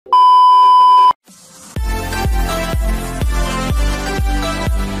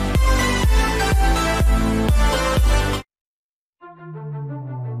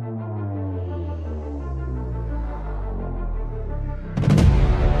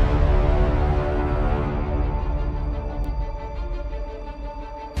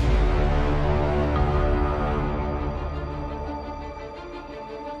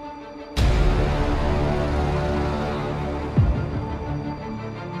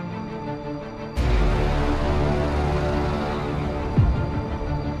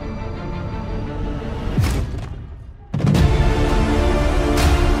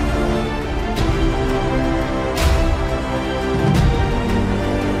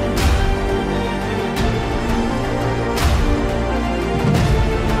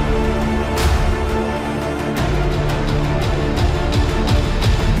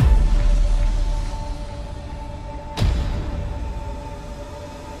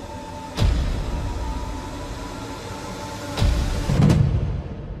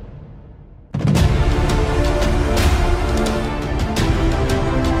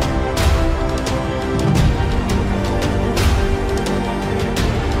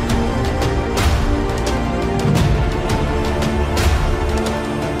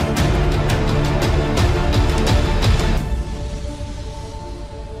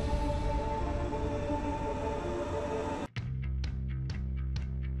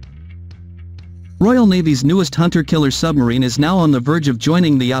Royal Navy's newest hunter-killer submarine is now on the verge of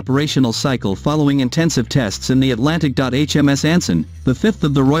joining the operational cycle following intensive tests in the Atlantic. HMS Anson, the fifth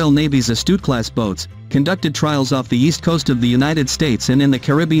of the Royal Navy's Astute-class boats, conducted trials off the east coast of the United States and in the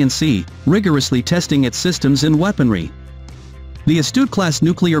Caribbean Sea, rigorously testing its systems and weaponry. The Astute-class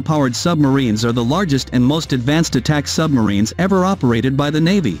nuclear-powered submarines are the largest and most advanced attack submarines ever operated by the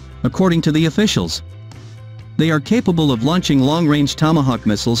Navy, according to the officials. They are capable of launching long-range Tomahawk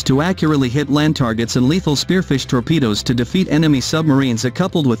missiles to accurately hit land targets and lethal Spearfish torpedoes to defeat enemy submarines.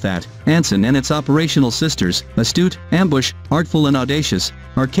 Coupled with that, Anson and its operational sisters, Astute, Ambush, Artful and Audacious,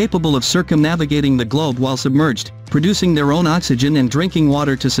 are capable of circumnavigating the globe while submerged, producing their own oxygen and drinking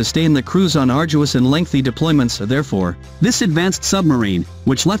water to sustain the crews on arduous and lengthy deployments. Therefore, this advanced submarine,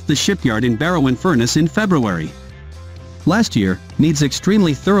 which left the shipyard in Barrow-in-Furness in February last year, needs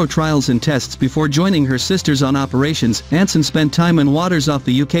extremely thorough trials and tests before joining her sisters on operations. Anson spent time in waters off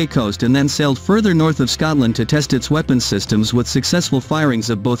the UK coast and then sailed further north of Scotland to test its weapons systems with successful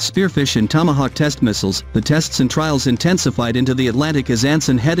firings of both Spearfish and Tomahawk test missiles. The tests and trials intensified into the Atlantic as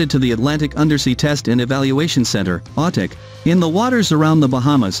Anson headed to the Atlantic Undersea Test and Evaluation Center, AUTEC. In the waters around the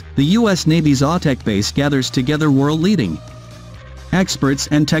Bahamas, the U.S. Navy's AUTEC base gathers together world-leading experts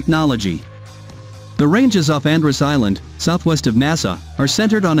and technology. The ranges off Andros Island, southwest of Nassau, are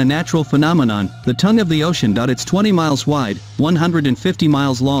centered on a natural phenomenon, the tongue of the ocean. It's 20 miles wide, 150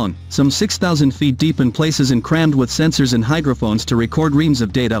 miles long, some 6,000 feet deep in places and crammed with sensors and hydrophones to record reams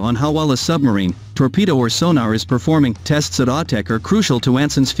of data on how well a submarine, torpedo or sonar is performing. Tests at AUTEC are crucial to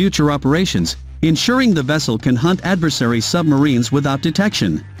Anson's future operations, ensuring the vessel can hunt adversary submarines without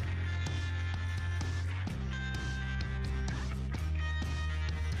detection.